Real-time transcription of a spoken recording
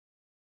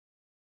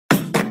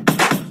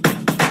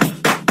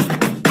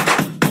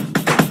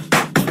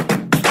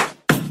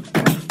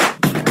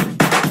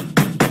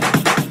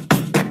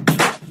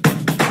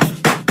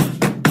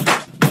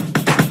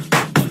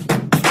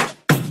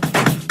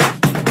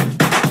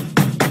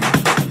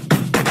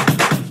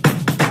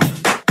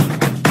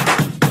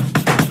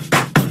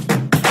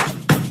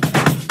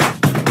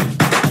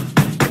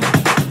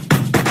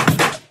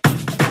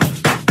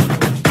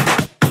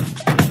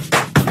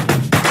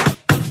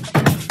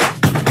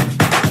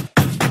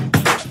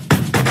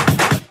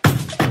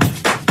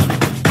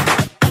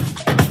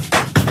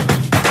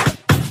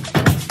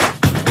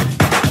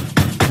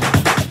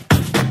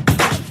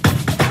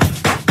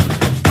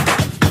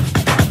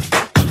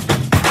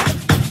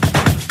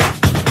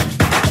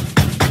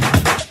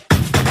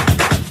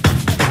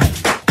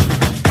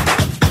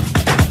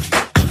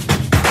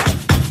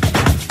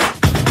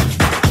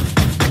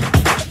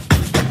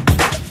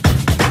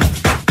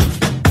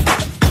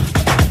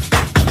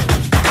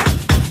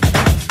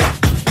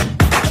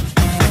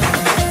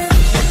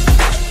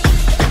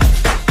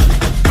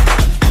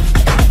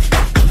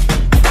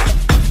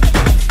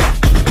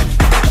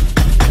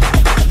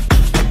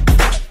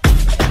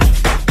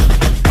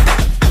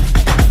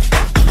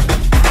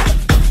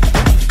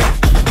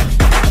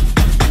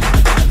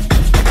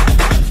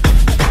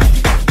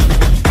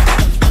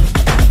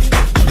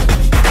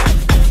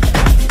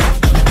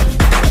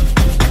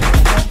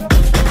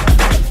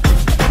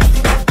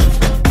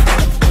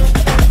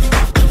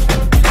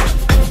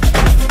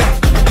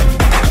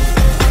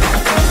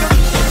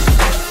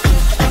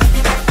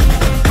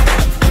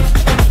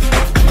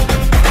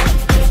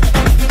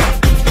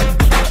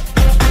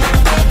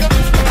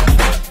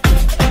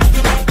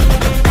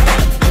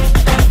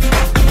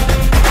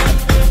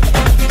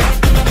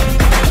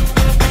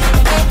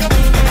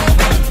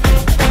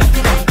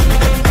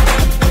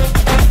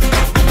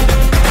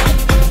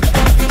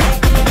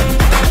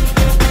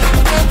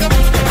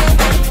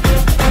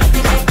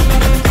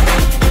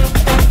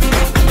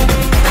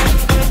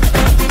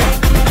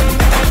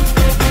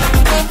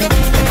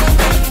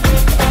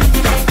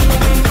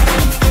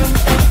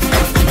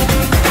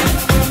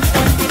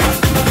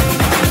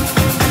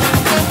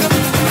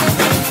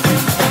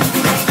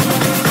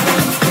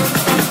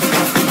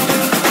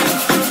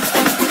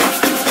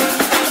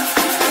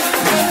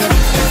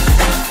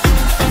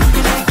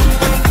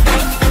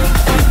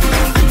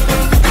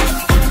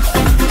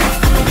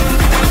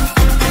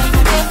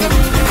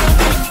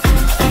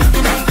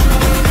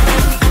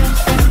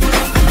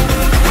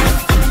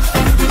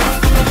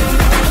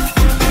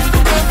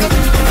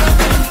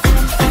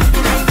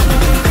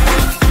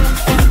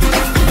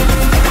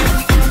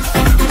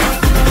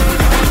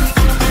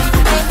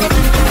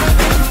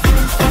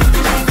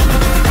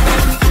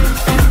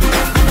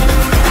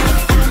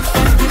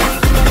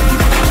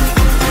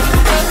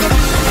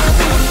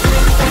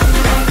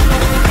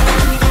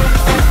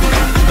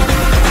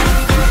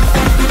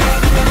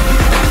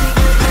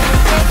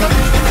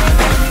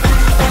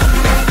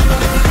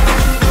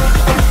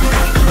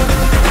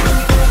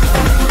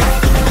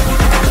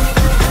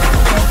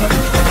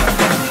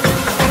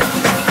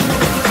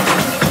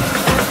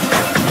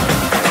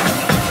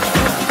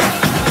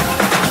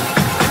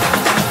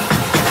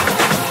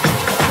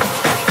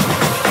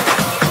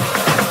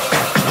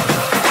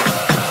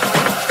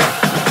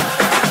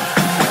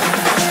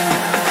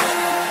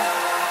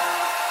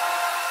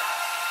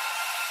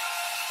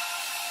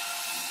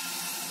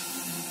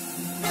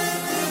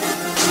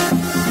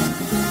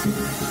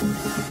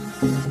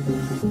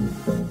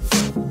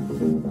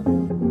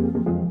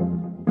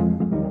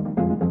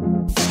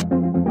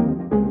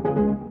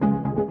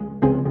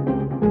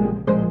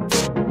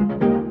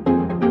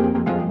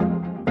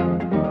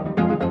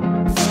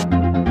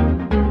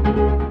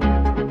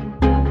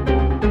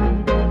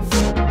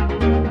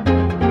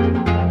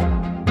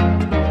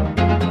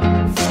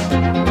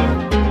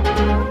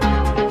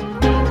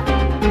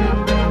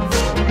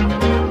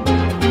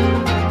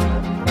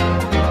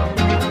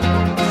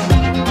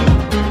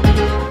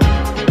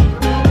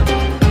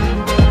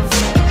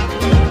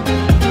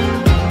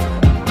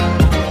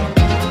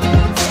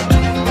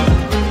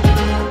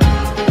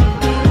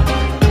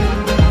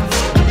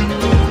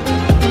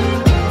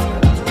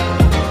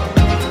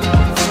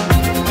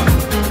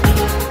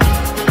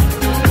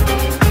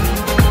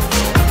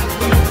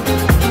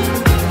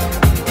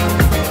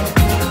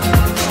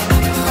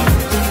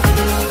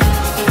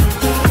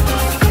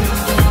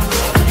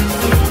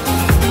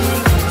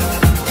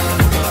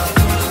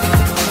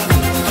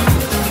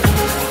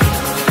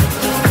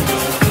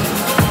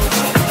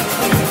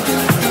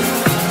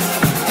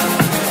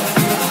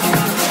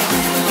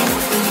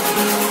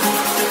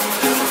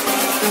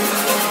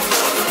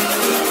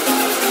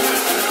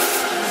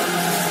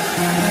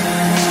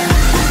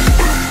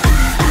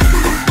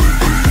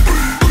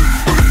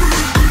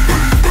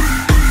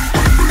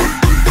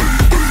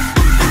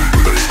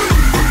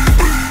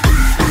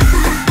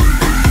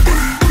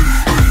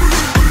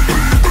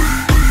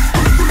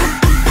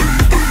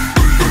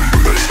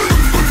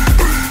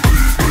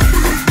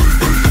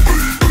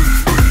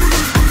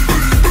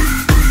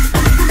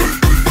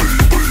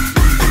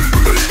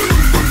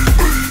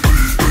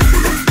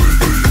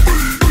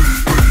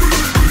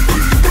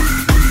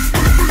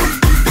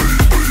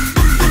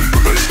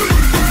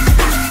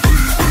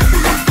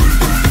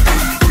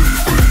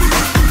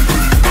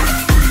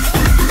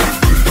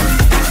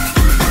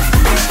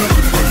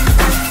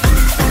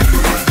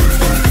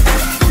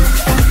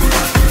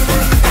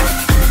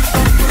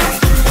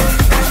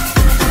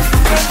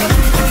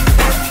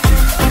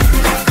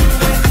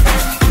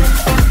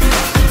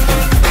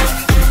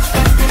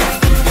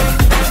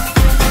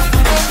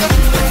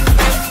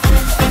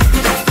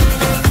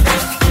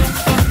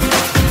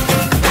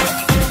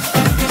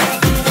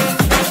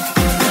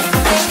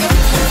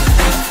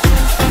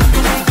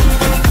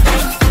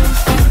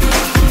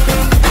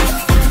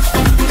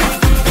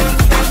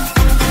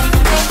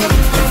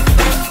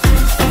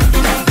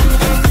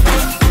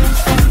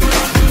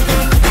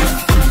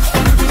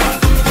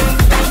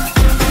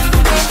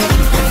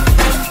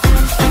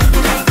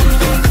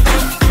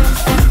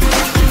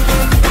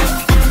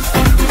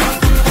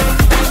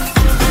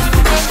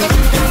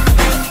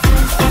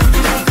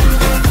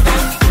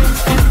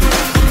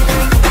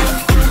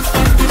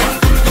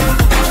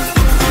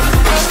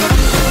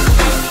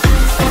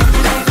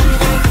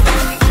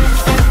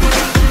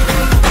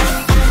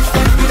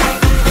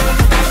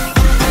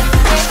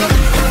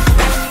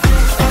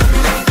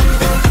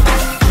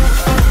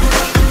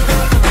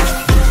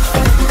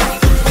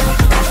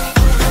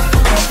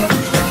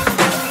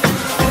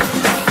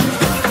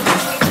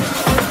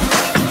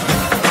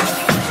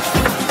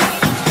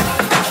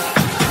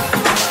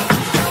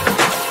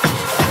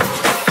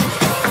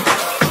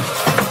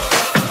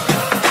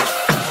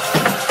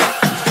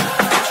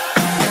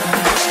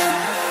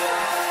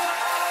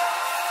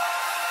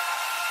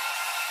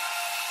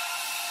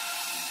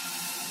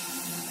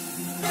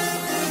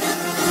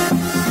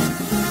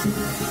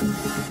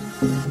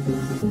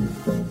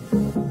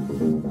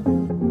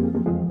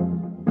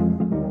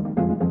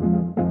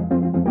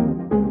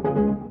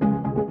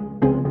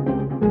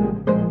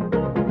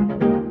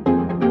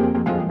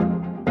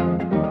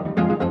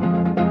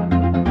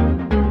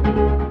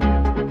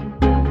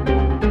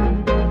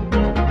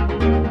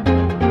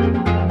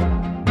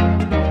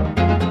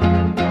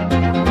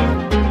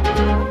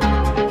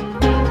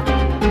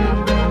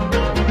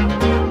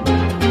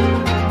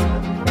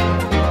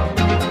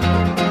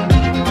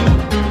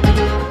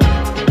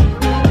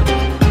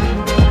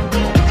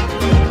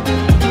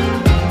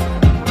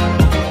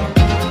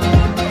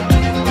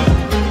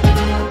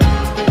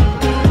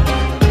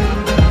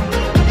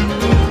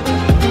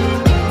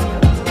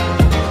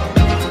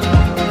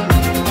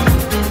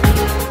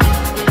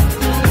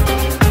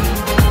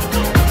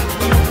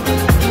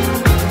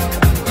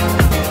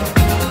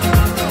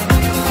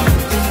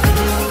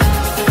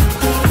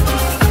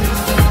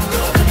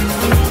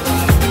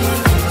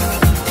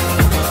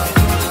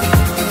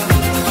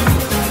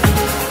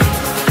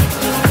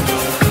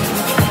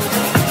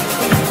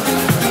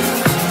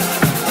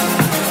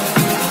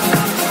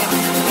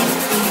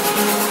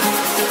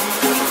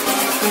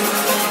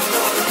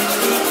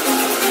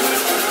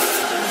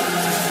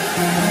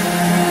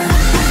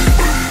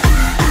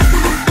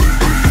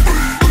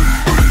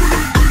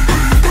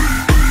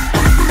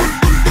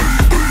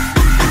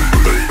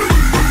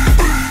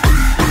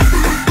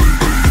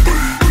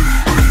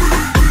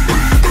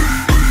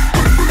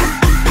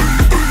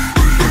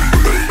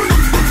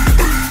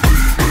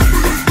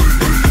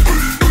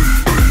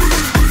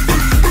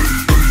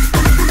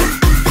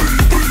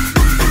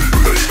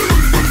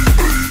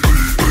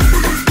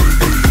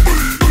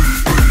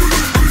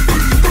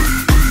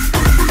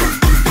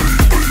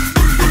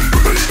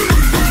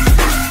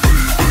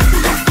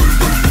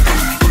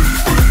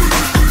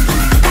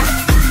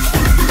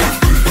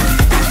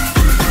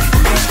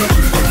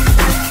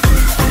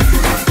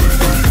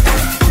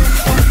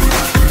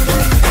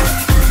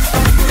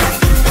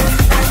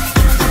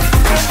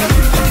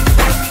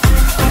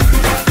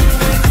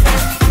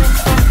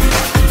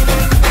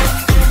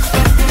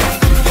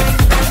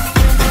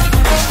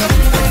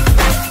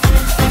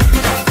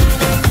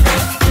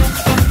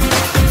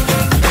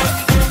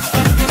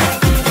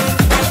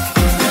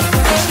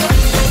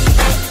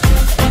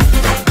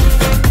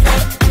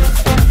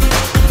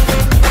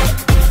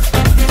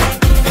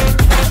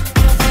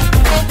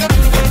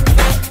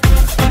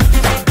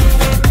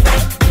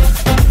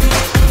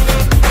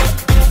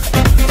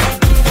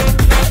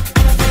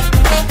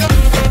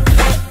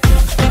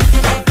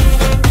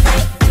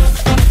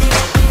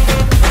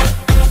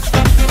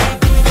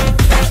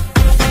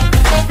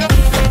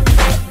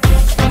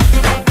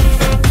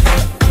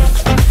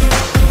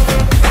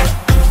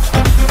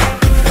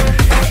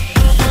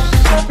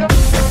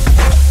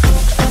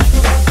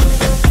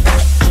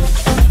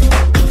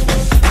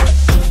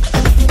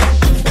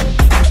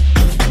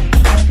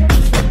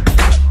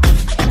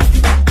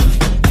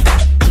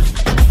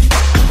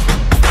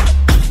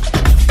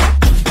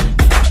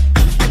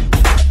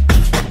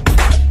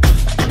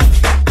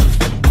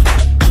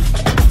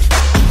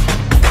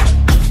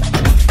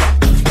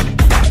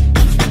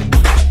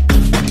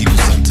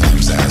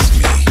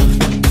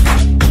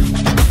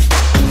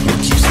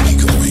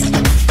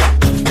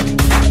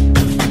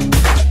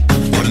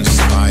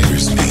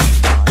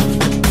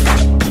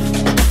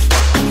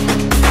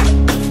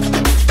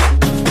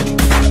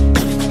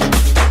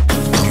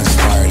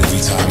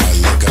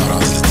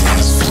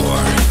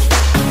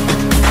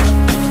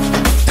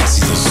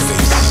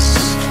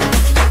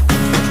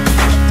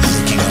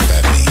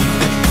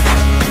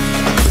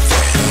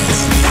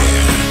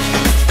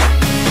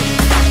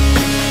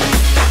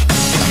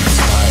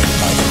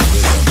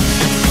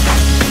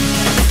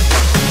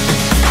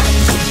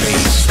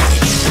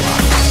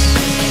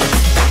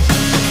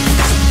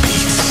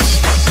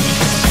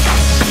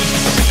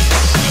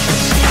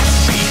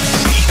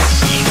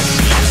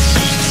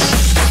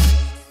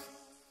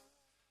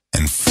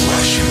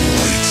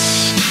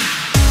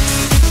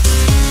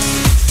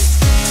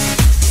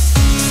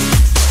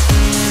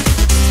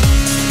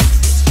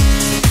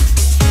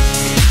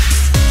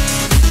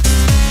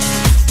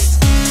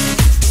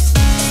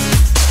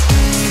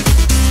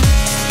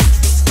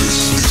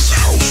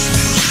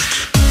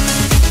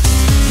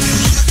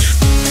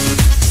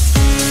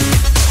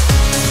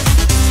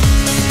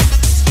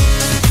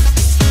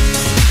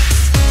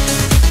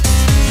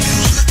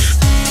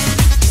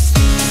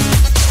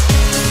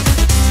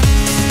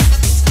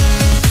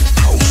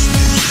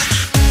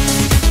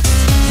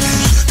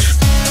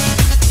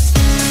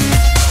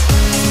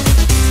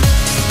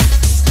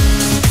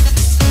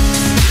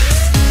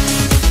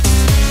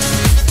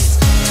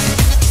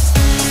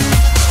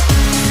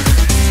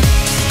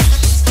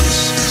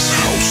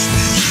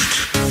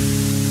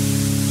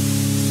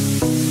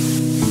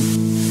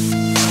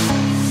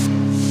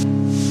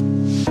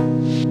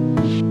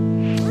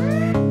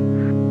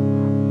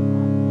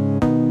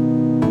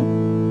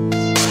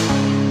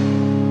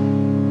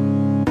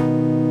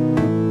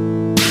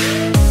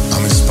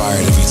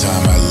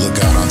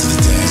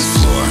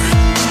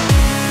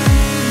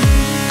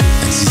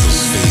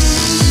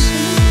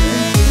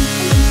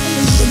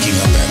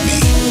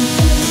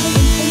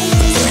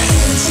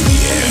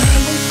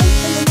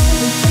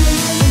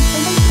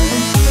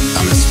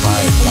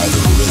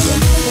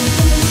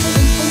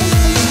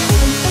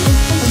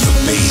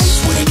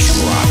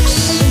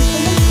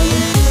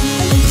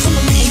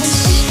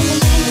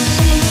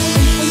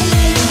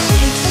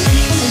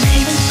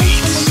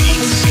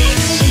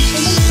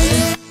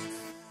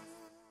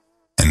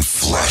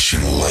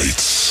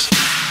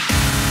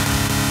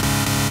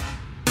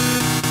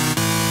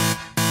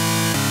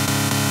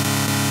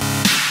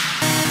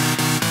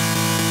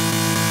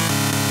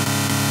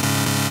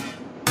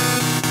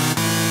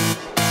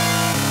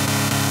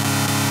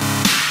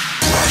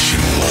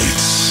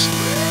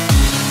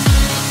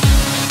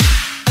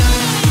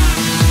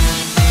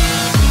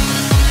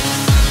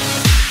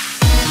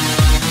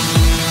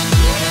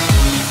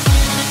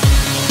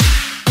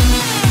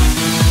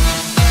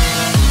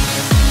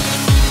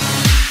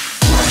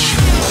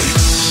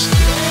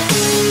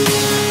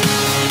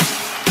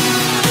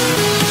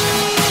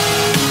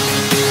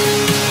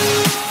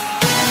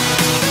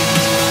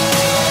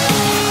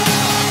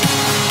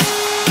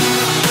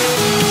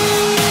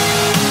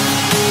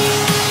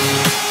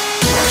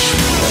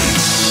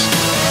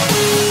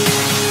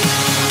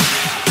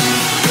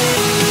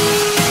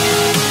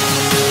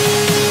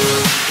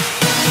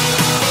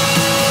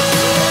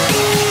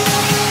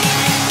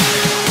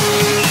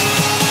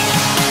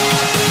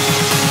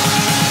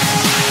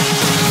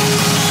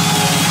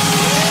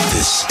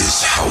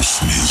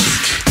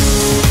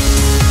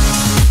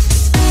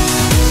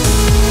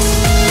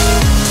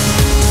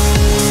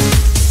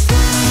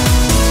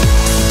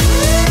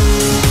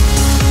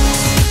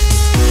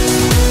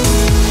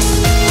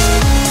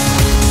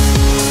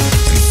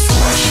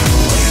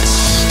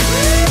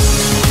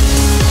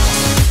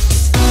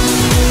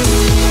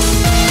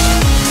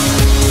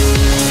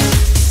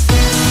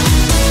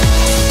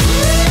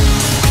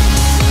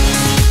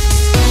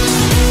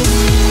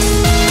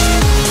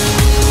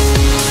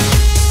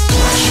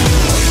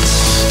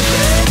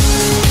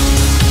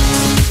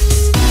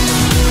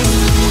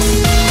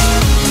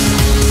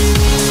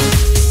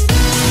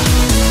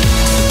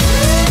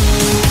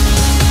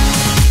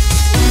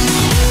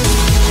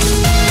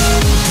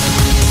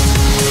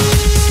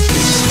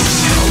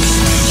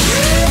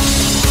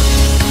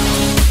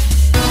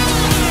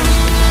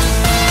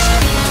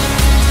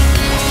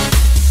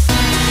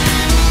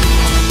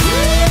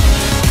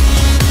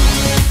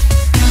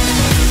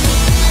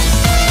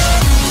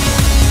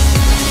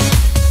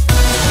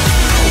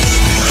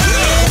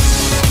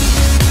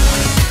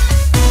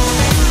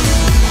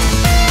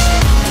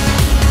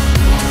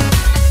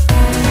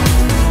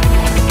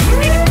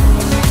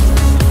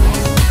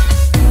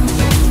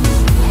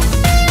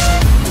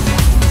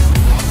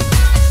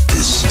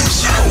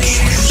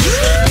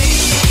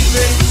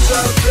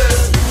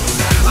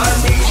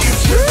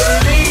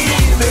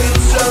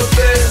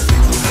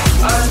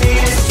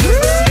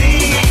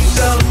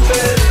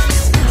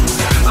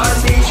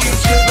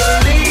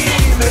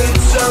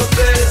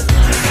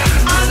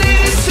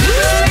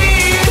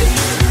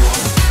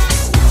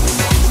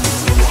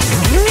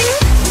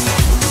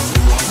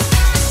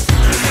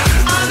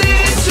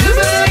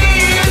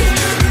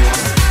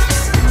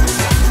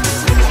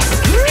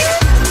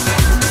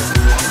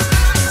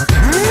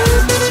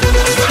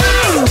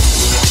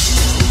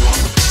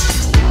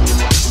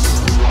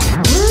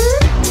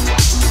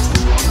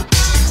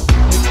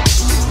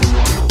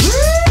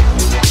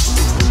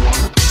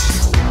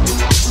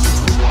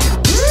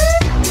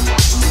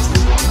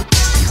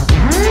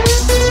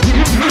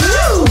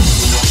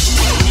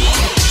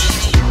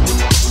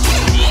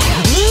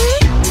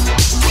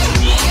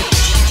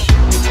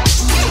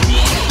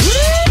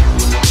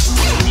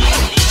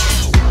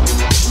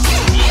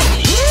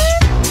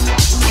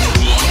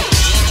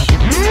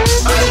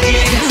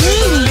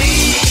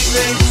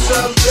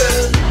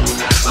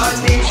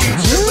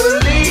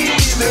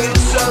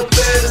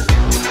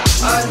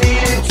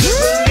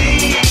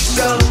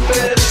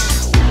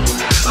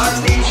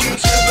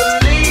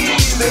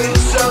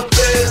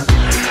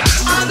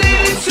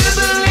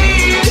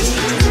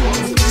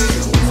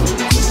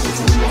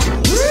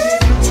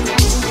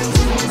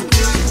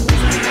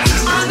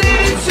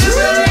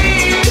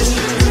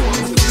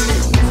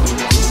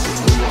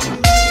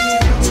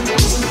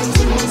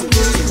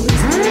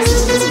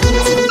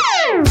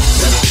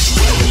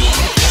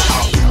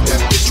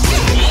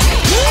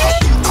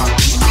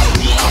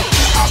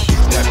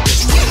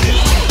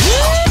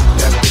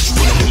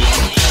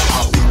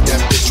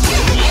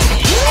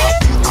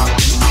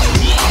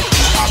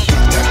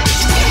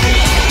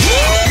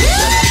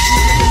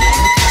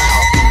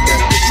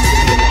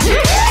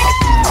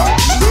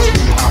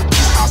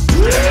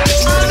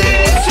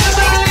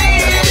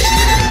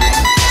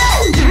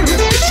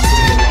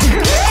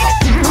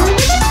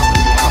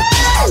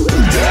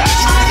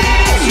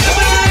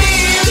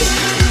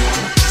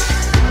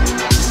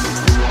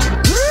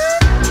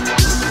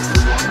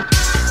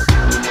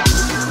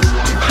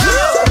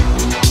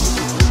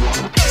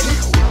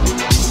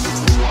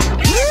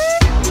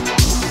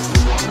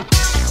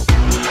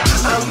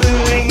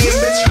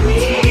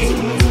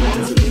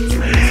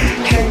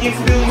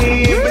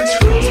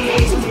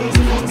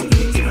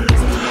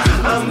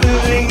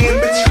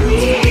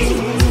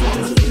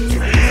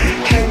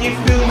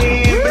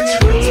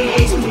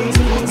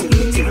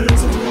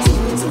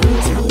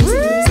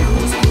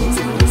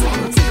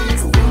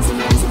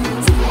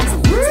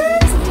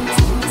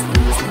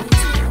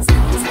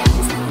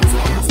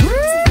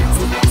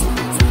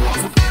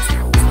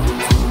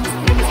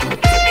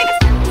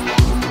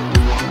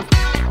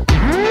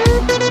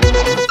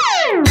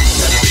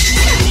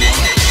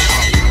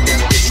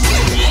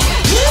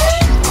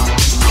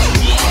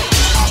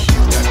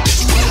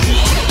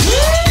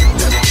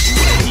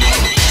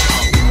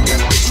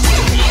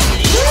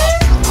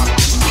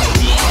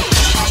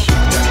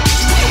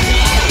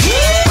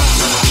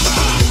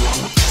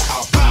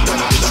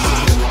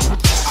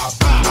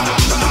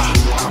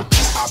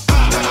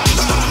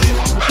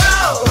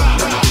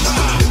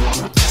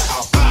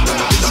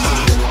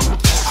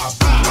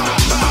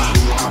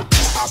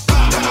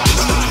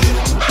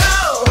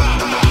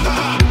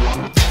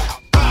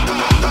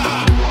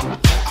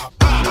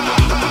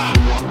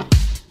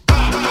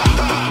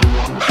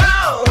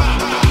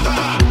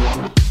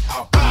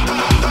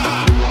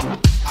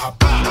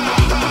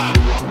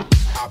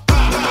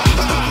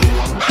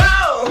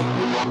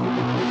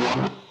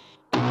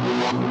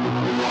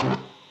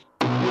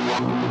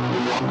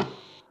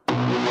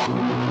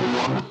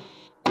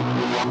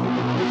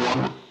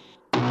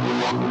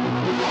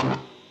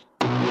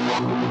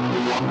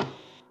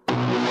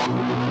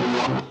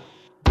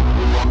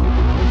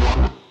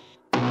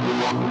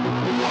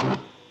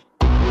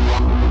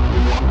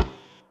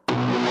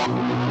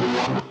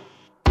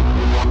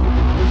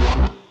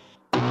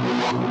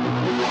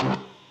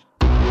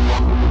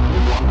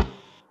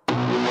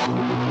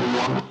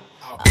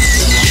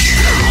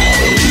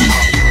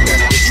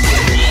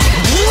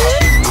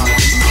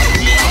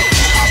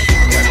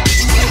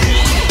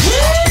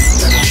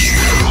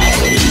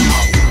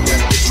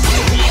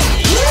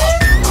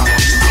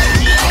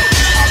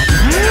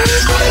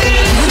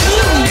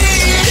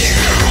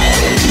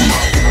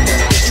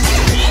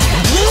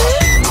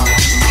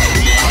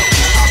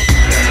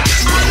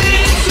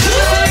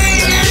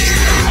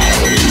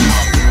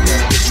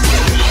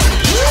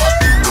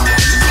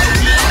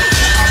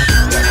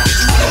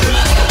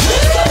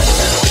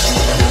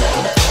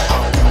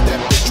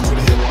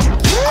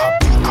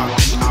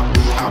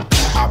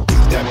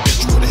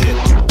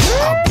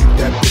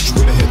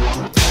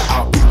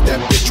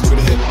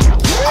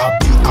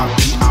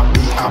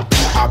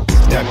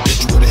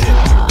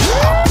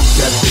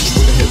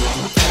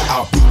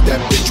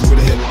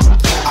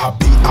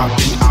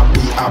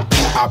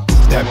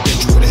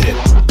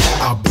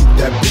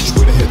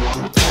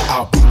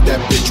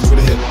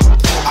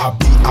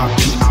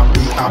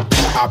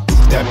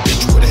that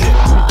bitch with a hit.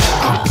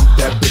 I'll beat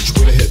that bitch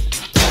with a hit.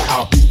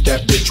 I'll beat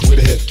that bitch with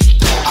a hit.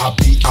 I'll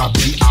beat that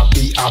bitch with a hit.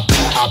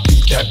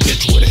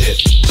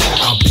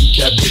 I'll beat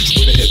that bitch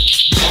with a hit.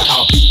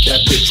 I'll beat that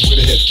bitch with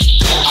a hit.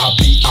 I'll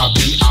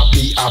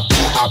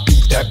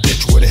beat that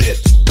bitch with a hit.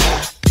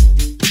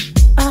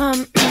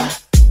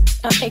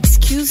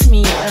 Excuse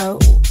me,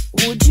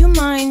 would you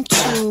mind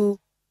to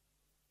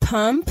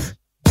pump?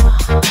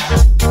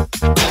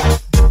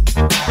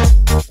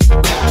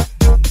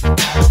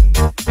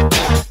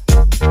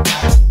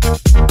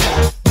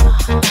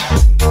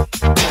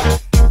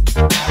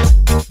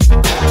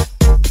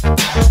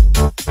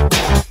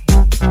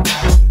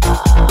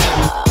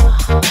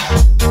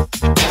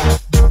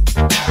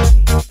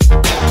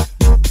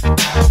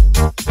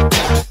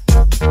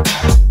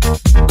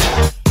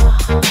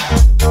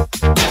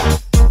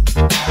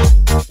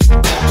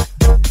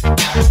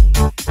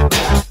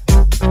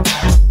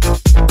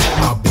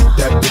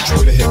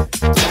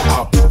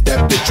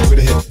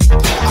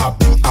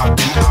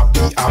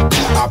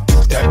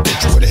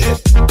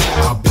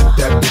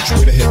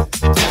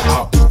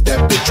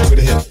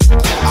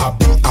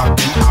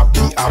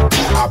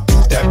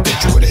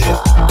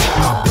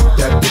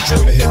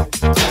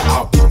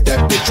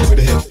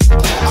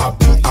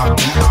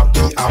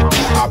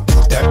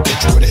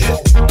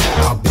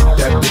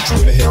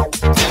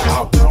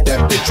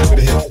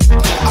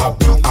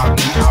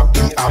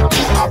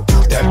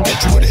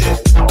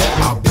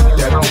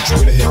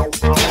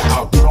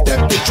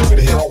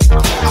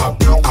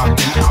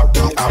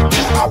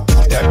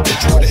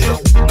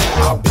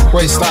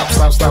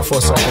 Stop for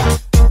a second.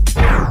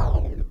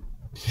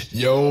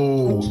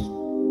 Yo.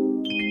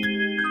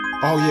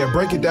 Oh yeah,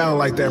 break it down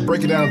like that.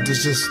 Break it down,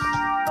 just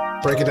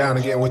break it down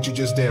again, what you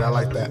just did. I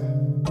like that.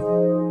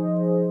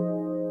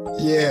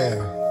 Yeah.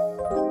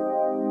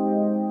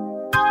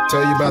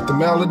 Tell you about the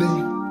melody.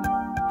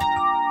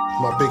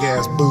 My big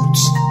ass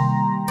boots.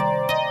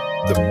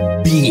 The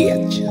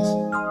bitches.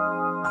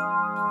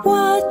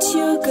 What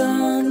you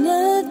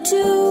gonna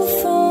do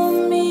for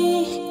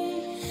me?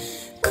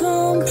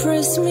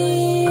 Compress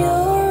me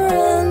or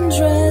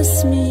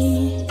undress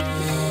me,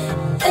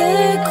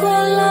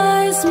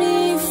 equalize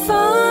me,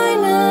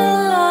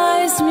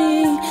 finalize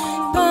me,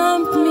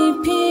 pump me,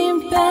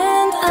 pimp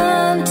and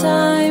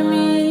untie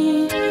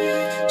me.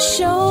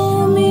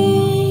 Show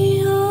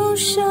me, oh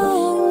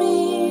show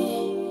me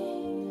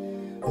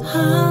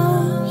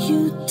how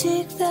you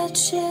take that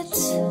shit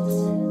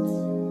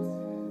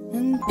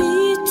and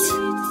beat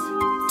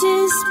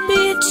this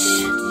bitch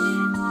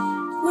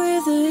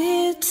with a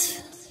hit.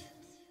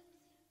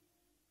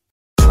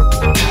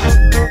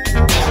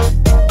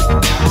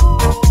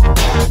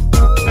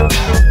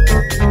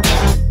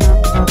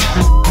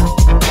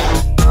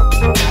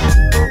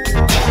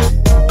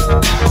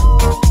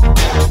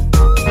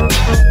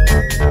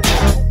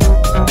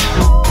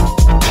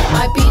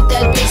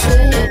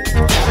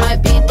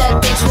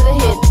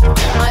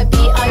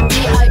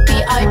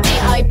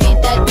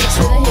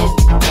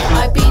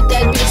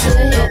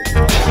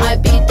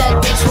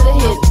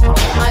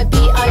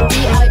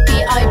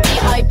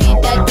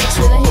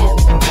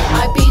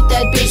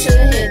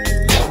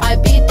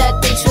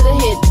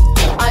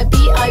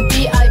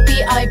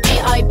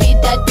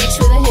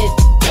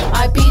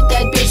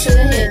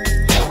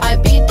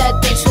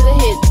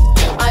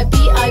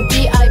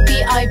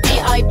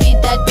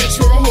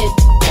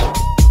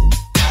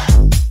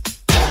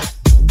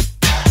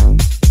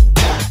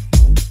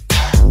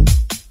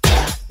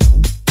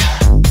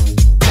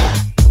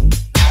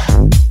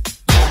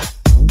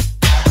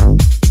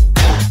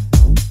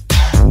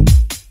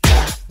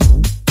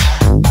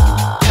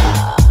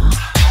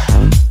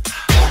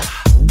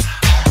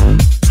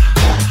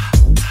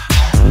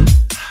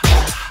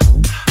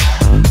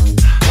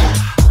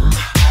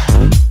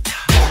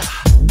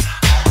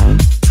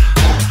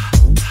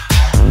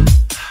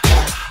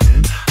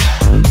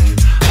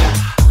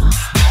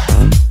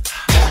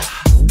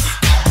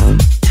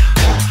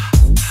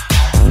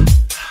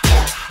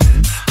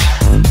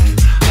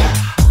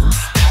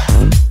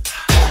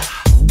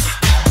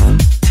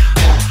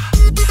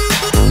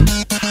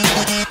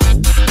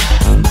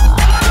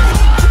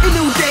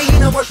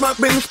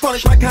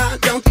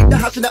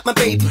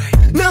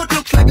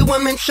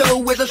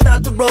 Show as I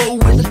start to roll,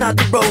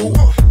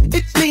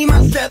 It's me,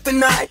 myself,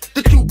 and I.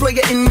 The true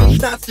player in me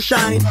starts to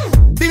shine.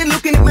 Been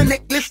looking at my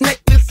necklace,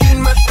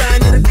 seeing my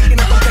style, and I'm thinking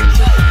of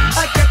affection.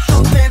 I got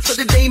some plans for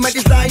the day, my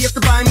desire to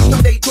buy me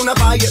some Daytona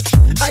buyers.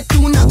 I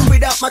do nothing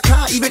without my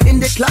car, even in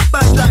the club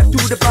I drive to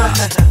the bar.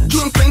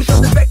 Doing things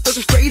of the vectors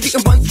is crazy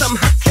and want some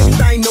hot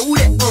sex, I know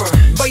that.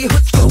 Buy your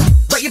hood scope,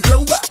 buy your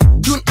blower,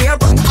 doing air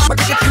rock, I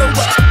can get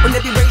slower. On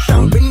every race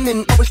I'm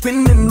winning, always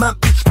spinning, my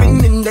beat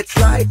spinning, let's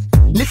slide.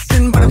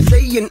 Listen what I'm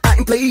saying, I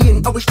ain't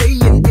playing, always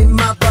staying in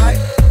my vibe.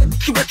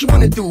 So what you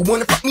wanna do?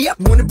 Wanna fuck me up?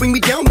 Wanna bring me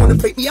down? Wanna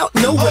fake me out?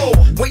 No way.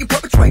 Why you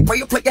perpetrate? Why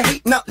you play a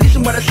hate? Now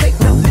listen what I say,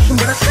 now listen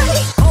what I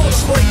say. All the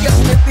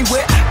players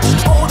everywhere,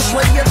 all the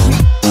players me,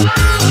 all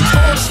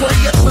the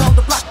players around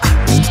the block,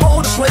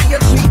 all the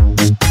players me,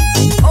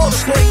 all the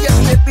players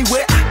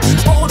everywhere,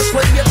 all the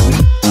players me,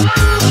 all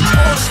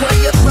the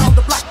players around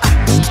the block.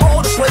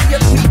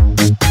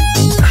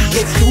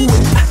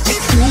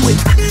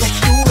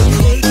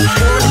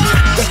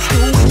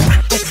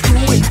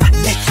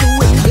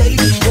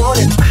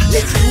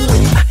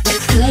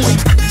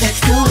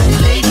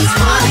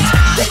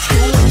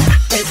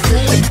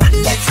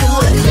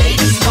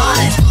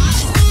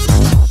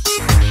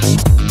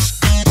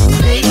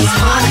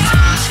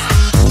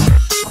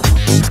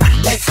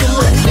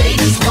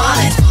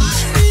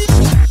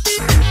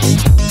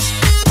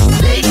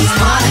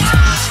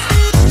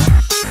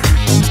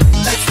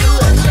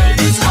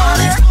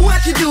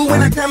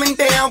 coming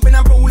down when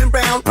I'm rolling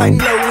round, riding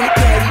low in the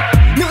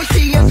caddy. Now we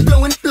see us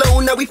flowing flow,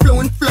 now we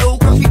flowing flow,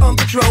 cause we on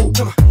patrol.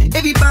 Come on.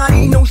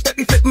 Everybody knows that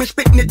we flippin' and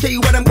spittin' to tell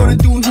you what I'm gonna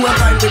do and who I'm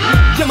riding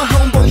with. Tell my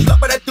homeboys,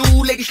 slap what I do,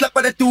 ladies, slap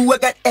what I do, I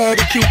got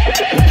attitude.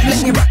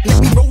 Let me rock,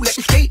 let me roll, let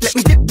me skate, let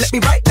me dip, let me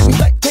ride, let me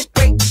slide, can't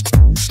wait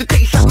to tell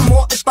you something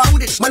more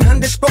about it.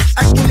 100 spokes,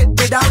 I can live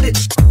without it.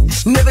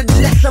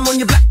 Nevertheless, I'm on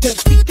your black turn,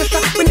 speakers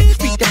up when it's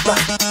speakers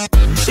rock.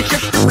 It's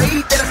just the way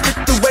that I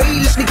slip the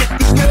way, let me get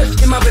these girls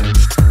in my whip.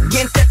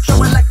 Yeah, that's how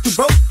I like to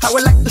roll, how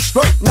I like to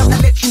stroke. Now I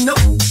let you know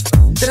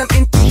that I'm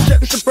into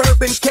Chevy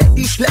Suburban,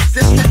 caddy, slaps,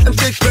 and slips, I'm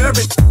still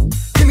swerving.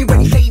 Tell me when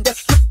you say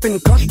that's flippin',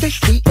 cause they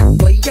see that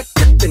play you're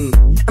tippin'.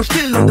 I'm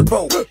still on the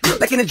road,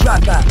 like in a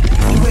drive-by,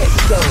 where it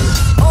goes.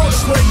 All the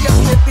players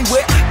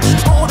everywhere,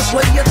 all the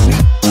players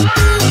meet,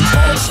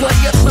 all the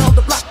players on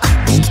the block,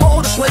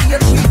 all the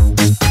players meet,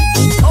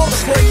 all the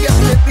players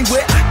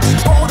everywhere,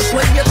 all the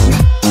players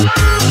meet,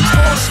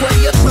 all the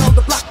players on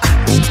the block,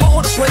 all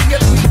the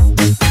players meet.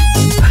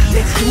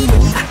 Let's do it,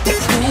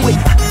 let's do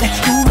it, let's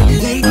do it,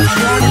 ladies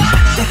want it.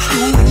 Let's do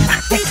it,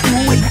 let's do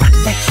it,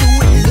 let's do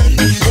it,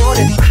 ladies want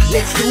it.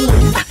 Let's do it,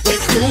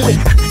 let's do it,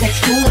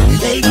 let's do it,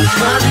 ladies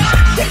want it.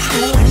 Let's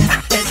do it,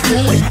 let's do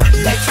it,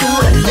 let's do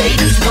it,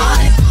 ladies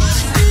want it.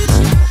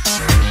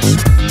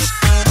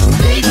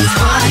 Ladies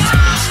want it.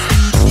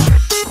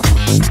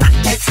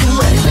 Let's do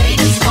it,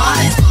 ladies want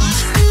it.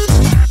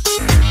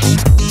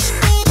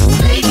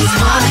 Ladies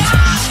want it.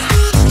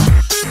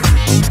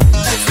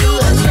 Let's do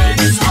it,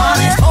 ladies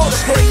want it. All the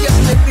players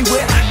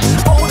everywhere,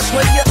 all the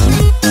players,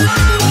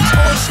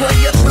 all the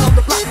players around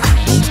the block,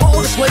 all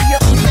the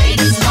players,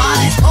 ladies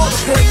want it. All the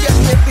players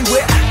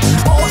everywhere,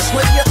 all the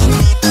players,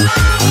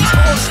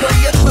 all the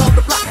players around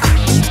the block,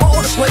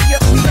 all the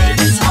players,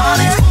 ladies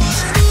want it.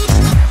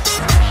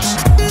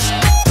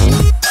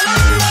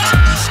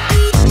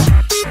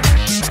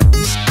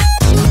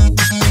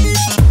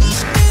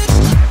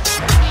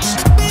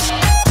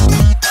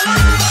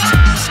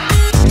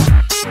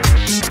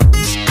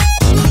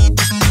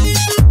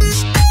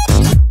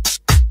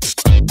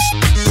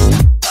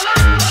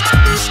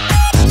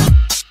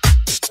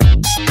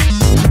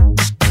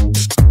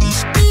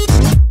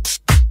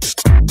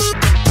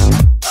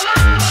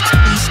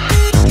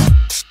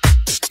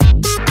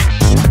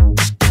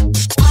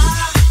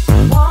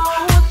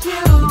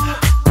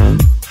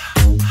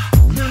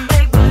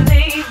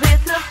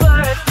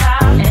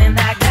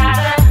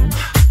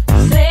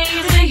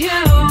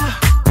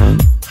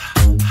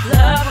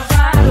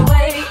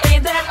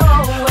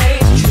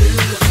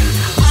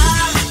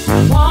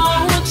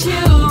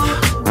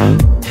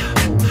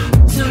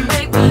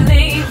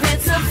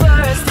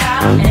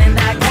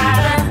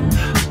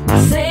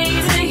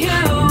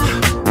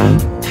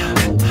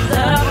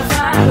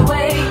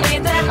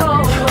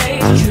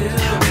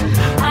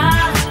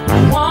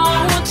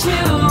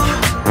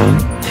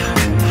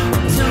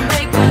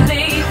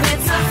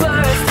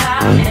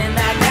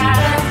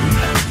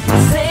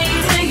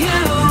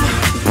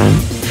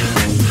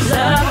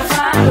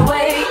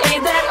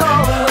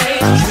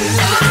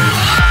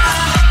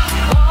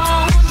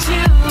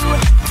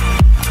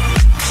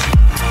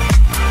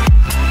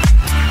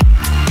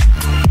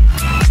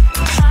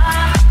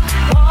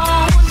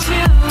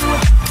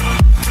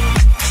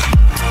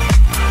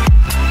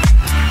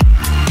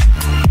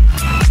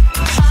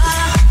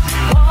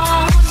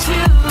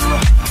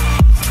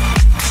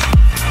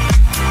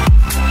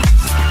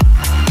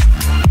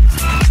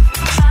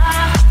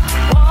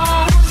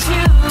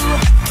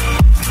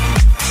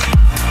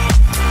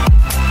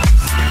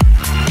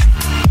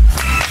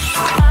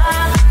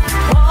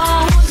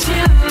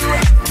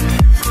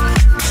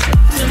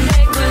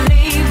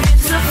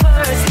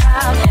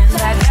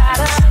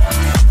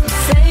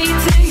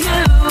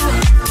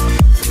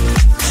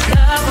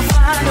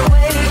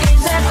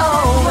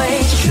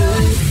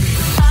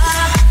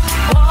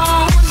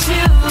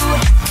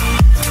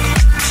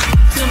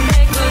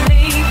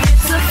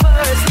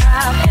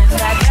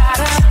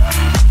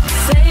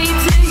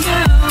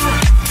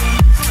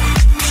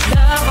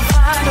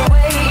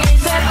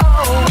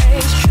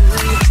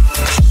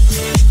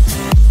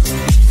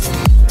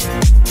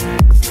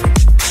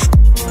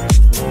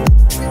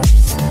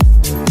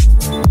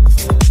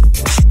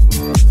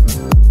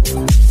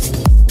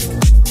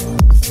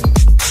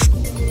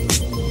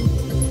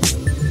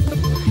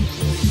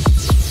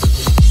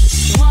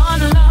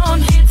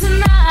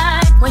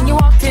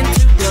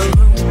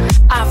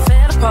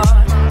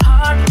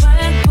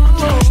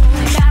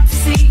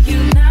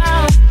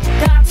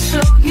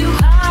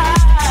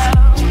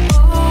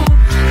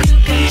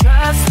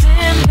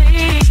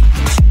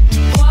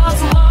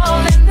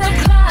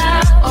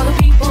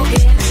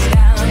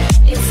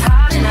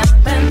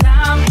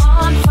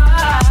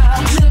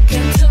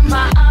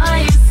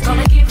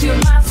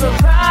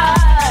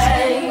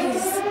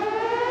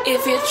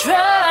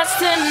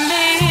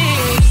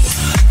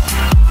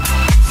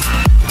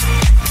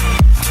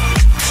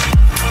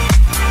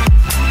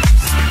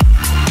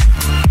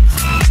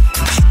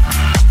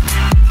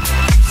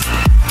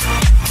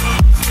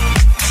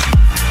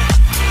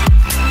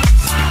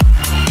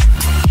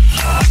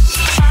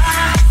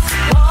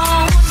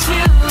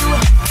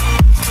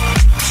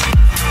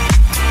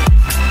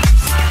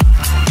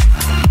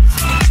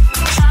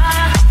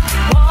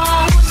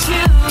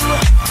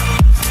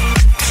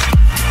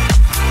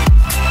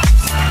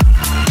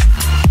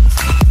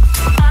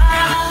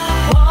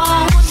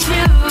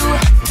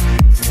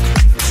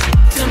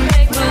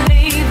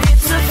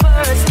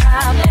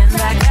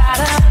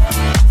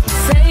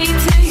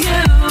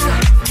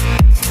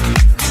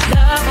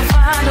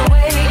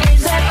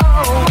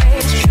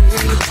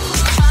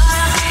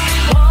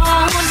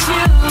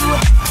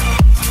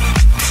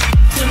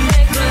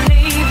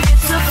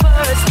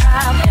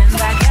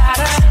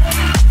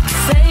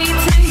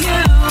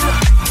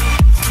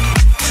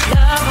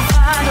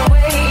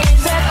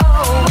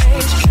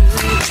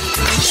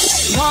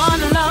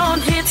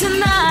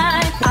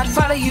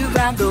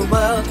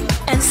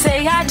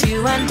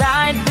 you and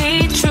I'd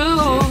be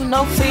true.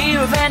 No fear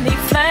of any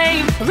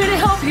flame. I really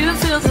hope you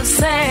feel the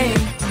same.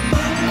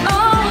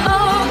 Oh,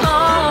 oh,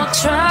 oh,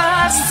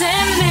 trust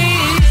in me.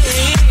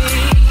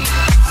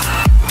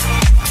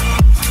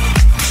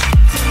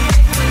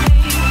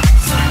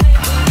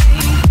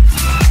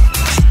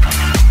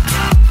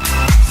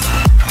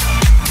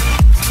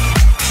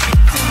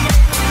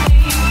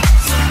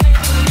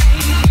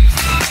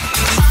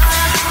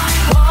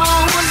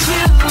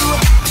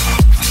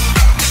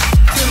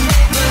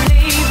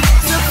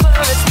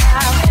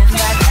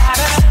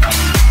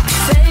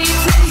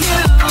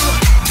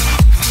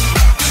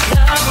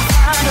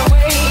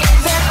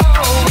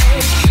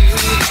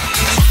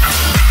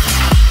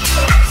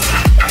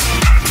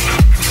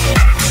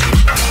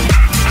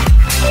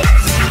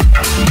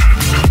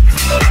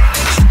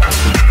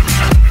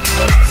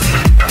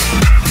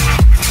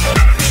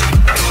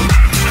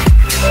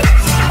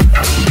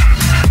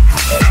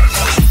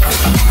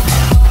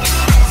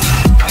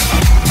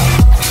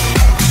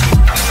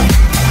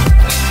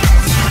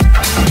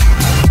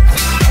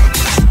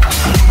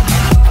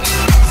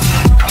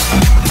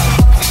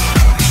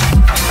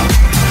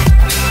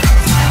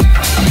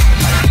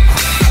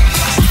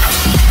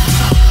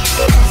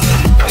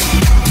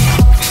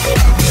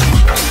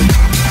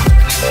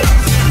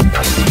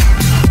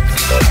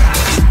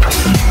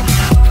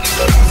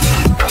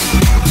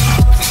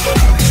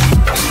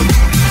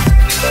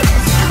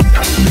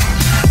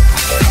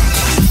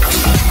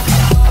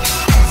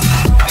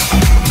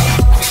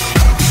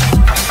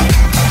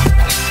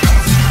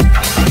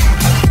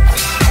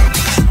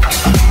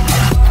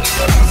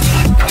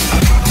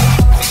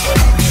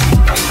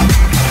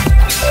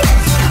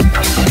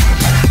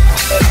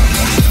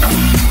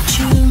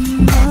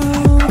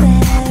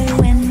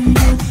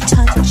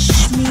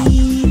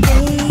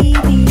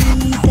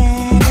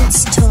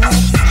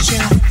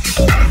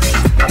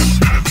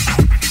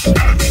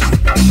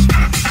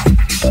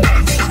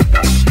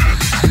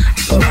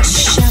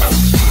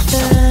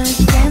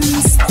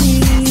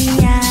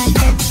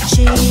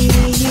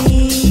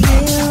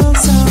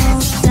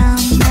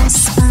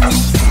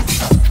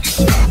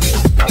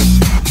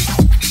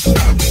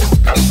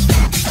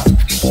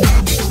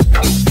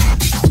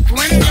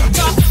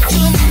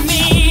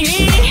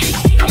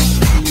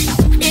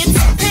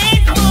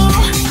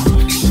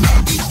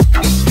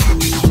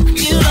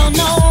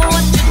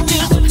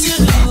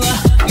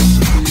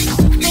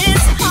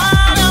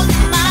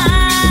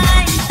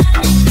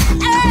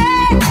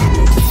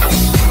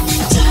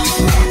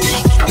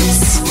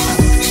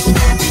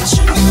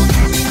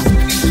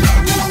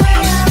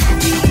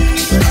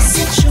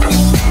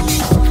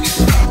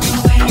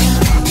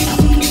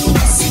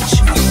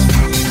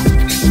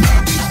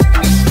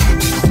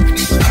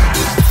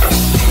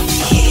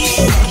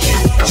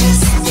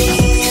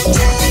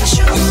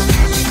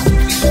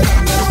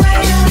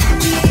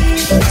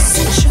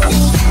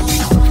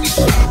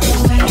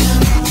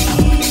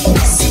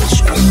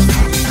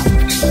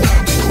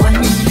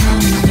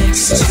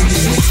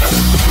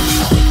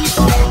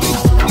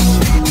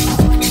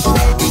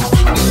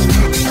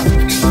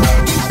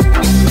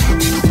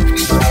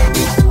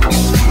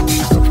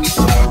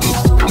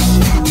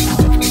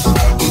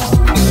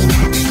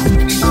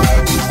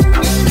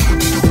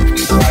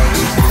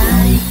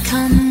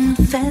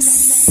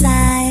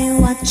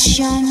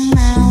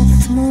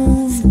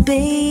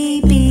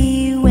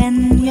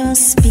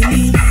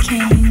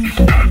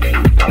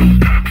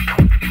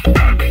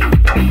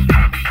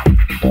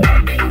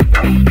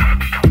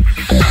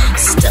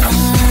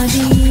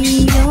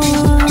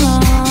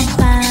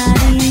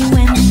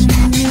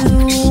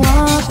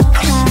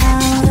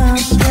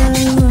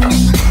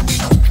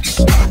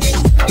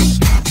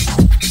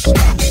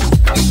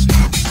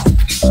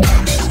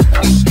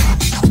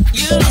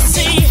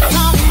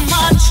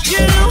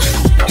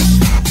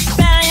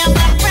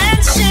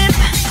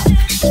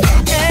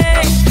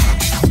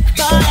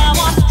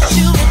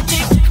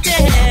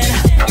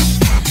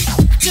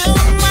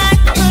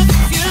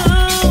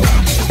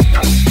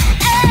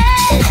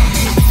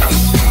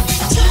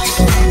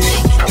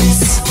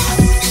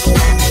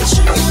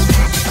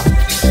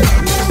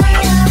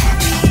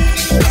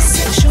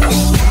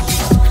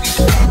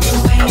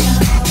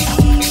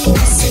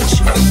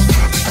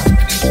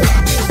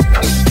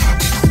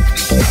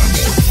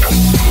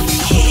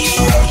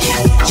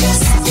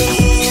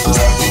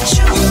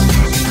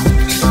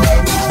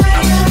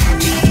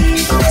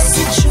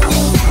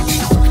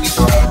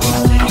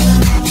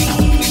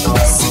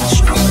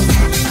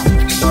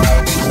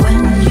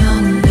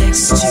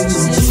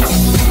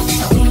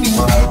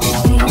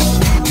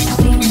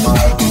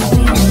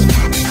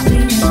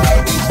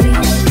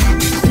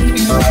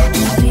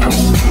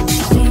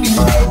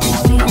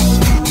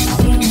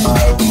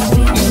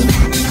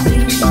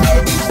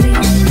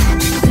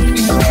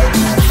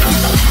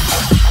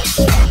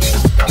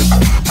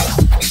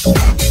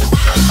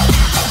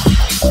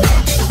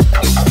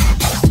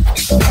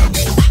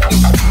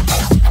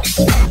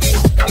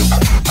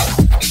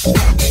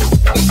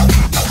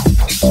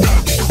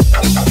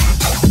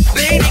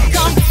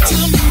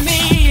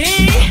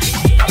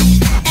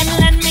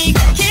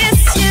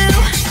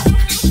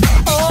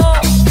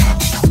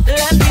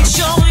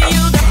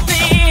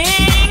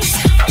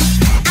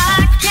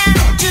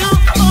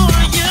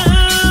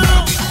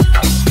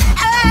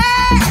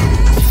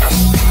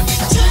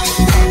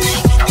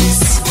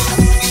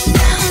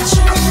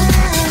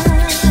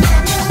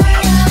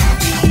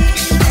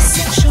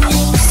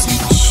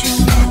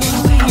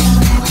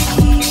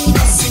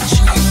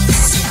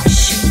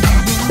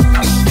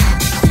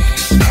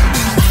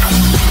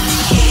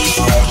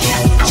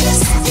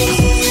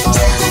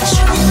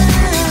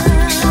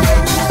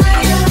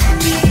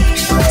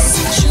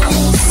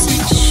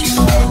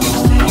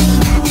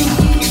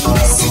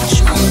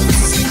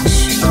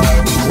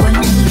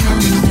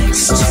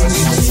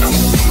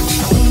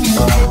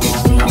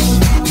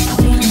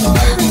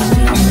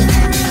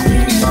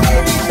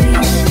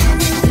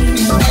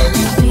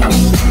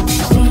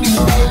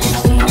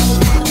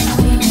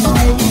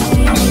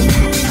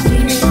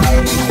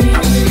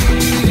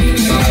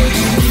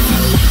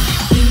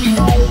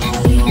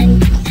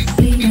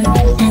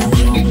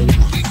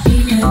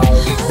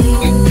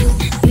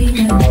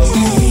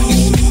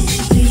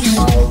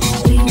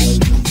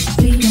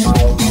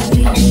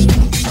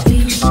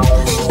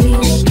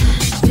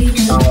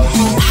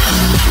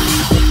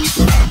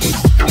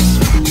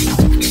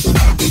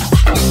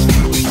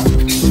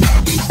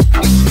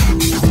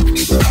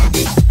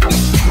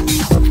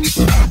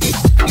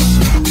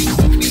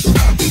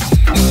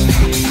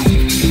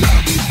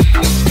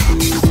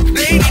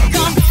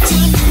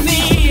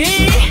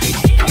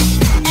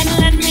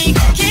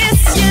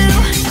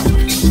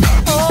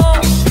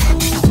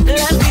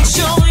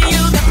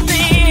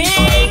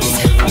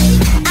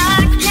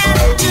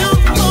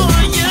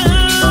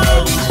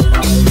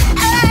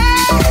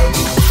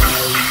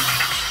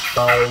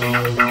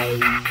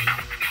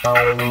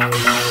 When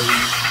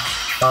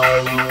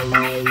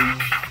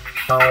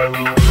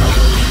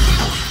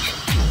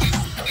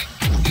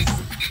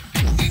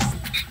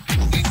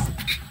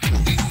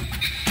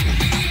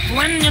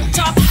you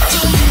talk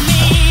to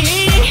me,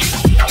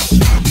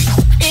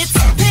 it's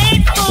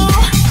painful.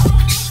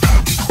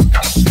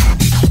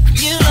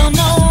 You don't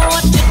know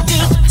what you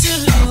do to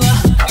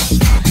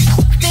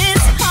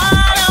this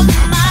heart of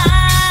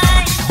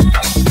mine.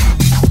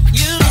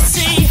 You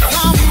see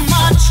how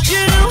much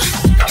you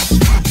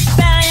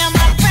value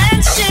my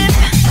friendship,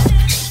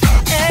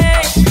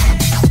 hey.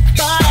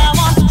 But I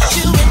want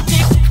you